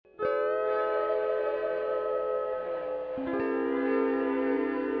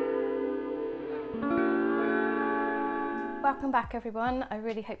Welcome back everyone, I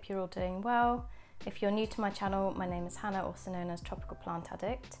really hope you're all doing well. If you're new to my channel, my name is Hannah, also known as Tropical Plant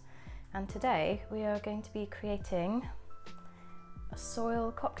Addict, and today we are going to be creating a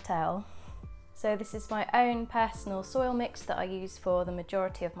soil cocktail. So this is my own personal soil mix that I use for the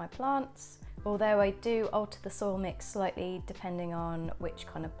majority of my plants, although I do alter the soil mix slightly depending on which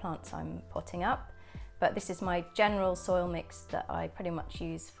kind of plants I'm potting up. But this is my general soil mix that I pretty much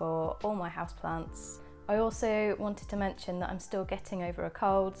use for all my houseplants. I also wanted to mention that I'm still getting over a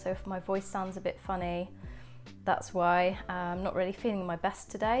cold, so if my voice sounds a bit funny, that's why. I'm not really feeling my best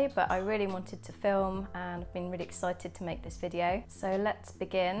today, but I really wanted to film and I've been really excited to make this video. So let's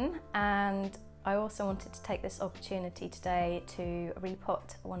begin. And I also wanted to take this opportunity today to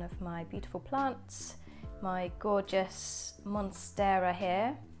repot one of my beautiful plants, my gorgeous Monstera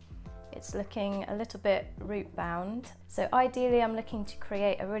here. It's looking a little bit root bound. So ideally I'm looking to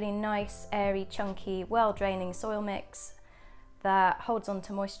create a really nice, airy, chunky, well-draining soil mix that holds on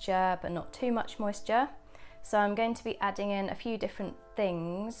to moisture but not too much moisture. So I'm going to be adding in a few different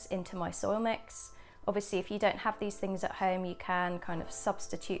things into my soil mix. Obviously if you don't have these things at home you can kind of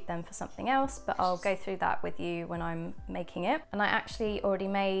substitute them for something else, but I'll go through that with you when I'm making it. And I actually already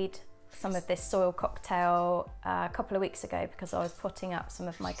made some of this soil cocktail a couple of weeks ago because I was potting up some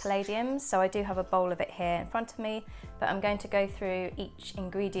of my caladiums, so I do have a bowl of it here in front of me, but I'm going to go through each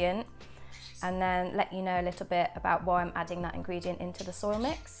ingredient and then let you know a little bit about why I'm adding that ingredient into the soil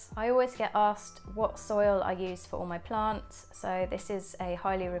mix. I always get asked what soil I use for all my plants, so this is a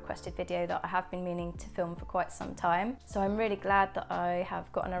highly requested video that I have been meaning to film for quite some time, so I'm really glad that I have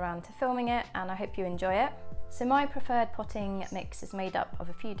gotten around to filming it and I hope you enjoy it. So my preferred potting mix is made up of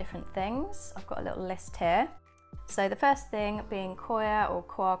a few different things. I've got a little list here. So the first thing being coir or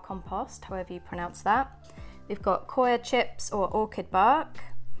coir compost, however you pronounce that. We've got coir chips or orchid bark,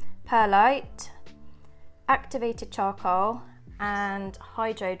 perlite, activated charcoal, and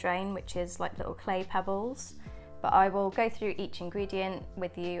hydrodrain, which is like little clay pebbles. But I will go through each ingredient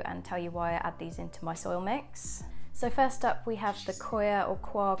with you and tell you why I add these into my soil mix. So first up we have the coir or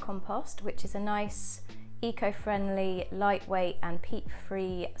coir compost, which is a nice eco-friendly, lightweight and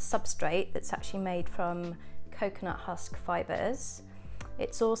peat-free substrate that's actually made from coconut husk fibres.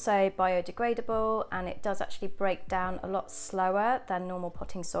 It's also biodegradable and it does actually break down a lot slower than normal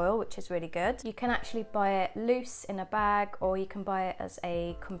potting soil, which is really good. You can actually buy it loose in a bag or you can buy it as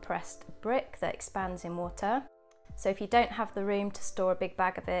a compressed brick that expands in water. So if you don't have the room to store a big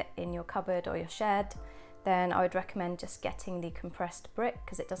bag of it in your cupboard or your shed, then I would recommend just getting the compressed brick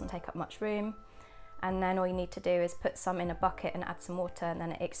because it doesn't take up much room. And then all you need to do is put some in a bucket and add some water and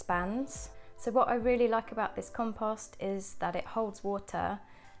then it expands. So what I really like about this compost is that it holds water,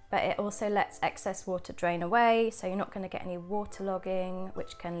 but it also lets excess water drain away, so you're not going to get any waterlogging,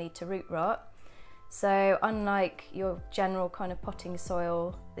 which can lead to root rot. So unlike your general kind of potting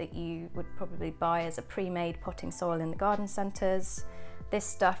soil that you would probably buy as a pre-made potting soil in the garden centres, this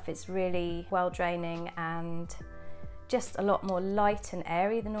stuff is really well draining and just a lot more light and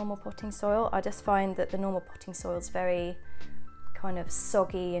airy than normal potting soil. I just find that the normal potting soil is very kind of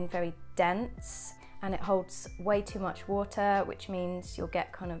soggy and very dense, and it holds way too much water, which means you'll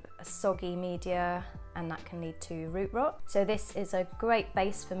get kind of a soggy media and that can lead to root rot. So this is a great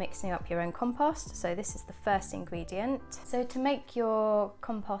base for mixing up your own compost. So this is the first ingredient. So to make your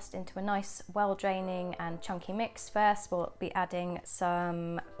compost into a nice well draining and chunky mix, first we'll be adding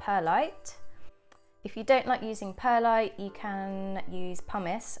some perlite. If you don't like using perlite, you can use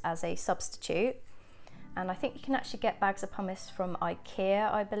pumice as a substitute. And I think you can actually get bags of pumice from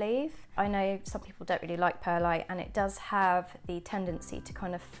IKEA, I believe. I know some people don't really like perlite and it does have the tendency to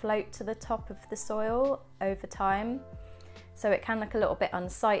kind of float to the top of the soil over time. So it can look a little bit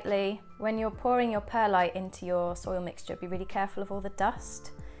unsightly. When you're pouring your perlite into your soil mixture, be really careful of all the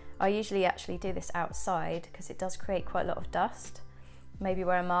dust. I usually actually do this outside because it does create quite a lot of dust. Maybe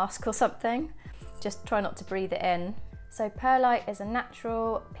wear a mask or something. Just try not to breathe it in. So perlite is a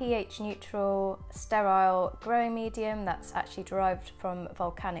natural, pH neutral, sterile growing medium that's actually derived from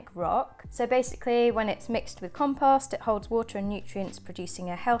volcanic rock. So basically when it's mixed with compost, it holds water and nutrients, producing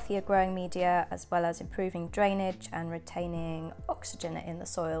a healthier growing media as well as improving drainage and retaining oxygen in the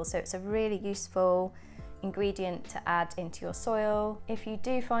soil. So it's a really useful ingredient to add into your soil. If you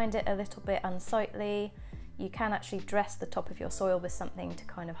do find it a little bit unsightly, you can actually dress the top of your soil with something to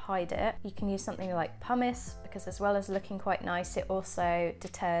kind of hide it. You can use something like pumice because as well as looking quite nice, it also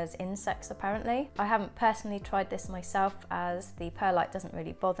deters insects apparently. I haven't personally tried this myself as the perlite doesn't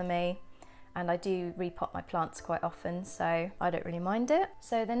really bother me and I do repot my plants quite often, so I don't really mind it.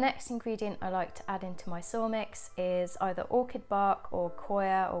 So the next ingredient I like to add into my soil mix is either orchid bark or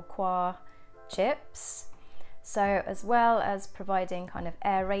coir chips. So as well as providing kind of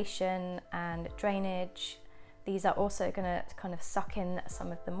aeration and drainage, these are also going to kind of suck in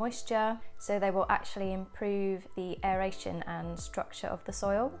some of the moisture, so they will actually improve the aeration and structure of the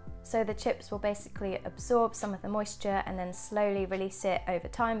soil. So the chips will basically absorb some of the moisture and then slowly release it over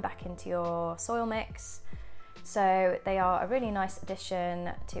time back into your soil mix. So they are a really nice addition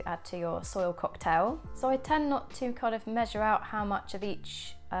to add to your soil cocktail. So I tend not to kind of measure out how much of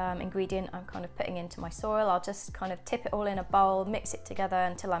each ingredient I'm kind of putting into my soil. I'll just kind of tip it all in a bowl, mix it together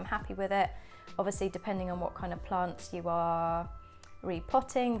until I'm happy with it. Obviously, depending on what kind of plants you are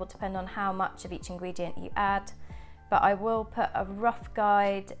repotting will depend on how much of each ingredient you add. But I will put a rough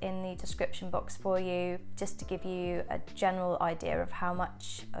guide in the description box for you, just to give you a general idea of how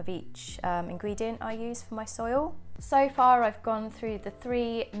much of each ingredient I use for my soil. So far I've gone through the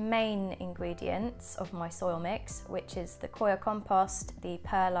 3 main ingredients of my soil mix, which is the Coir Compost, the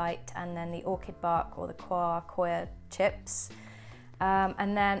Perlite, and then the Orchid bark or the Coir chips.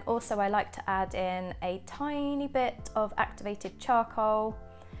 And then also I like to add in a tiny bit of activated charcoal.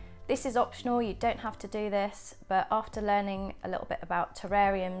 This is optional, you don't have to do this, but after learning a little bit about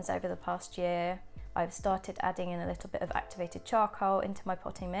terrariums over the past year, I've started adding in a little bit of activated charcoal into my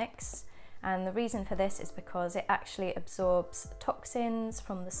potting mix. And the reason for this is because it actually absorbs toxins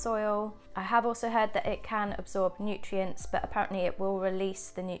from the soil. I have also heard that it can absorb nutrients, but apparently it will release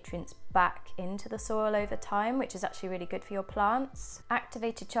the nutrients back into the soil over time, which is actually really good for your plants.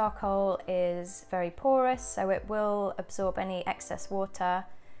 Activated charcoal is very porous, so it will absorb any excess water,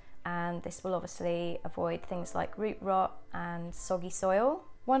 and this will obviously avoid things like root rot and soggy soil.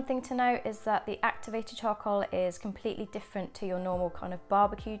 One thing to note is that the activated charcoal is completely different to your normal kind of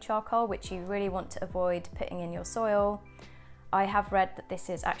barbecue charcoal, which you really want to avoid putting in your soil. I have read that this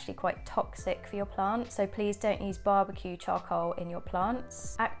is actually quite toxic for your plant, so please don't use barbecue charcoal in your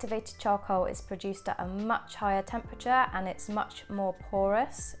plants. Activated charcoal is produced at a much higher temperature and it's much more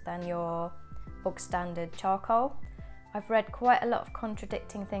porous than your bog standard charcoal. I've read quite a lot of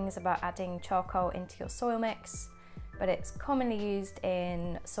contradicting things about adding charcoal into your soil mix, but it's commonly used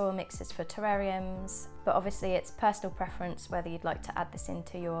in soil mixes for terrariums, but obviously it's personal preference whether you'd like to add this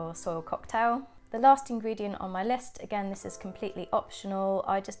into your soil cocktail. The last ingredient on my list, again this is completely optional,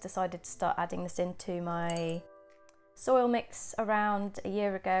 I just decided to start adding this into my soil mix around a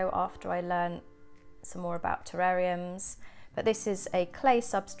year ago after I learned some more about terrariums. But this is a clay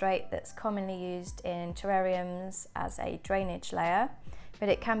substrate that's commonly used in terrariums as a drainage layer, but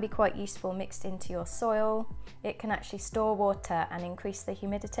it can be quite useful mixed into your soil. It can actually store water and increase the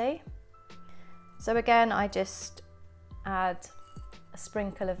humidity. So again, I just add a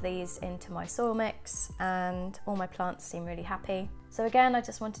sprinkle of these into my soil mix and all my plants seem really happy. So again, I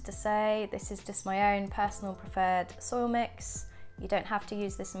just wanted to say this is just my own personal preferred soil mix. You don't have to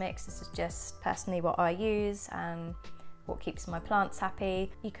use this mix, this is just personally what I use and what keeps my plants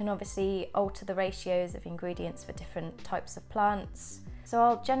happy. You can obviously alter the ratios of ingredients for different types of plants. So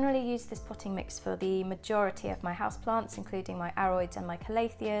I'll generally use this potting mix for the majority of my houseplants, including my Aroids and my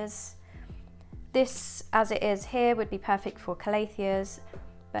Calatheas. This, as it is here, would be perfect for Calatheas,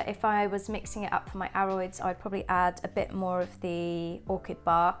 but if I was mixing it up for my Aroids, I'd probably add a bit more of the Orchid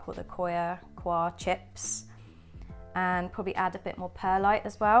bark or the Coir chips, and probably add a bit more perlite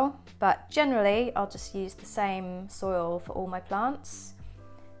as well. But generally I'll just use the same soil for all my plants.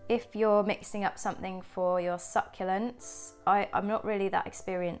 If you're mixing up something for your succulents, I'm not really that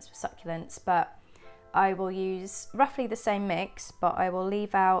experienced with succulents, but I will use roughly the same mix, but I will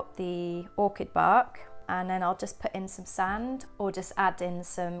leave out the orchid bark and then I'll just put in some sand or just add in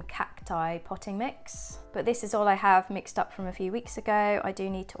some cacti potting mix. But this is all I have mixed up from a few weeks ago. I do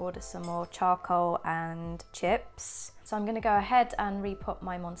need to order some more charcoal and chips. So I'm going to go ahead and repot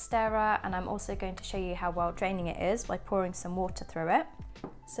my Monstera, and I'm also going to show you how well draining it is by pouring some water through it.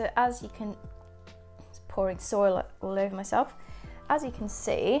 So as you can, pouring soil all over myself. As you can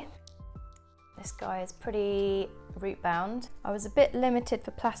see, this guy is pretty root bound. I was a bit limited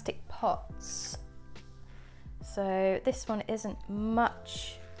for plastic pots, so this one isn't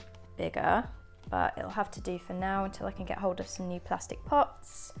much bigger, but it'll have to do for now until I can get hold of some new plastic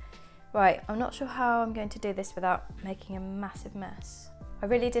pots. Right, I'm not sure how I'm going to do this without making a massive mess. I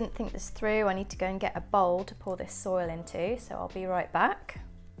really didn't think this through. I need to go and get a bowl to pour this soil into, so I'll be right back.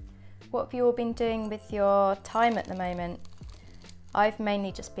 What have you all been doing with your time at the moment? I've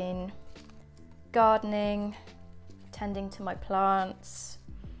mainly just been gardening, tending to my plants.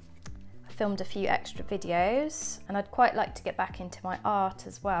 I filmed a few extra videos, and I'd quite like to get back into my art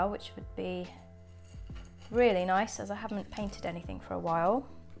as well, which would be really nice as I haven't painted anything for a while.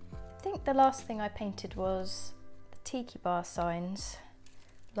 I think the last thing I painted was the tiki bar signs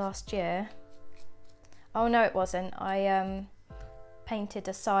last year. Oh no, it wasn't. I painted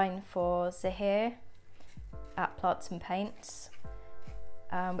a sign for Zahir at Plants and Paints,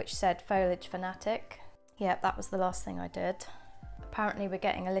 which said Foliage Fanatic. Yep, that was the last thing I did. Apparently we're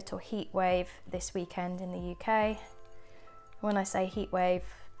getting a little heat wave this weekend in the UK. When I say heat wave,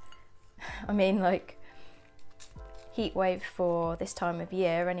 I mean like heat wave for this time of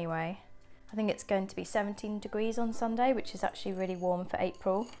year anyway. I think it's going to be 17 degrees on Sunday, which is actually really warm for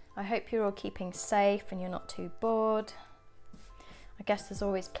April. I hope you're all keeping safe and you're not too bored. I guess there's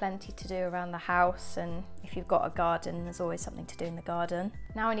always plenty to do around the house, and if you've got a garden, there's always something to do in the garden.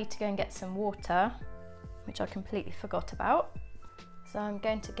 Now I need to go and get some water, which I completely forgot about. So I'm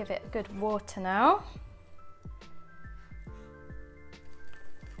going to give it a good water now.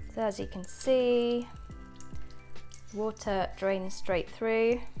 So as you can see, water drains straight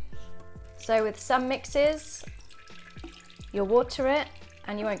through. So with some mixes, you'll water it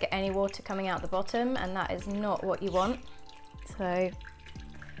and you won't get any water coming out the bottom, and that is not what you want. So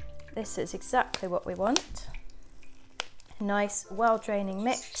this is exactly what we want. A nice, well-draining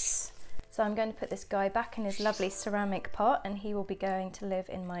mix. So I'm going to put this guy back in his lovely ceramic pot, and he will be going to live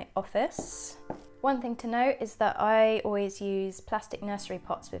in my office. One thing to note is that I always use plastic nursery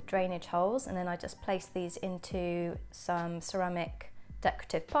pots with drainage holes, and then I just place these into some ceramic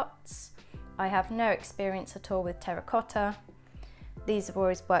decorative pots. I have no experience at all with terracotta. These have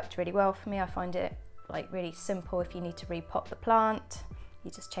always worked really well for me. I find it like really simple. If you need to repot the plant,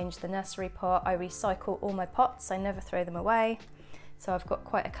 you just change the nursery pot. I recycle all my pots, I never throw them away. So I've got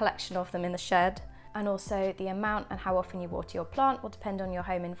quite a collection of them in the shed. And also the amount and how often you water your plant will depend on your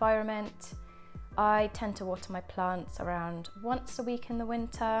home environment. I tend to water my plants around once a week in the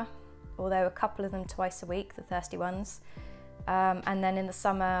winter, although a couple of them twice a week, the thirsty ones. And then in the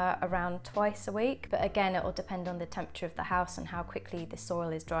summer around twice a week. But again, it will depend on the temperature of the house and how quickly the soil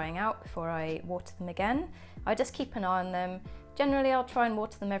is drying out before I water them again. I just keep an eye on them. Generally, I'll try and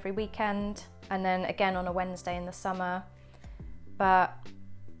water them every weekend, and then again on a Wednesday in the summer. But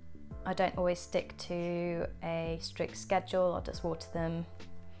I don't always stick to a strict schedule. I'll just water them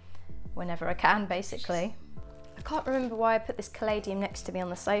whenever I can, basically. I can't remember why I put this caladium next to me on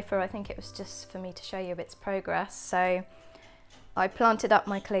the sofa. I think it was just for me to show you its progress. So I planted up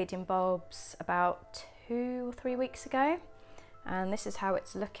my caladium bulbs about 2 or 3 weeks ago, and this is how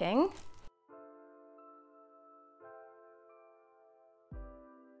it's looking.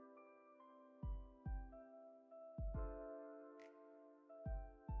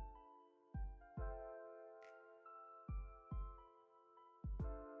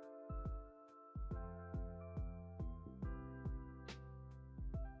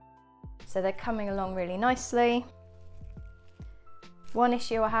 So they're coming along really nicely. One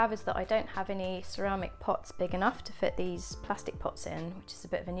issue I have is that I don't have any ceramic pots big enough to fit these plastic pots in, which is a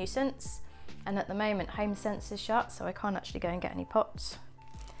bit of a nuisance. And at the moment, HomeSense is shut, so I can't actually go and get any pots.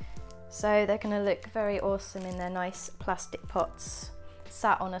 So they're going to look very awesome in their nice plastic pots,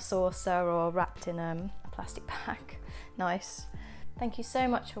 sat on a saucer or wrapped in a plastic bag. Nice. Thank you so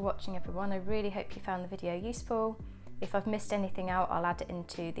much for watching, everyone. I really hope you found the video useful. If I've missed anything out, I'll add it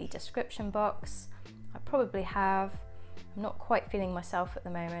into the description box. I probably have. I'm not quite feeling myself at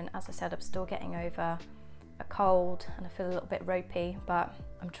the moment. As I said, I'm still getting over a cold and I feel a little bit ropey, but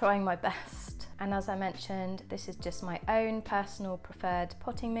I'm trying my best. And as I mentioned, this is just my own personal preferred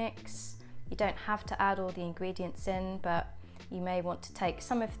potting mix. You don't have to add all the ingredients in, but you may want to take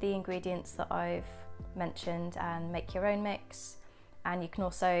some of the ingredients that I've mentioned and make your own mix. And you can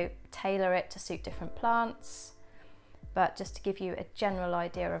also tailor it to suit different plants. But just to give you a general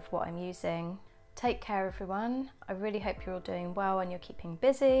idea of what I'm using. Take care, everyone. I really hope you're all doing well and you're keeping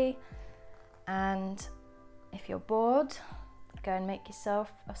busy. And if you're bored, go and make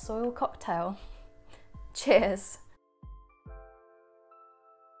yourself a soil cocktail. Cheers.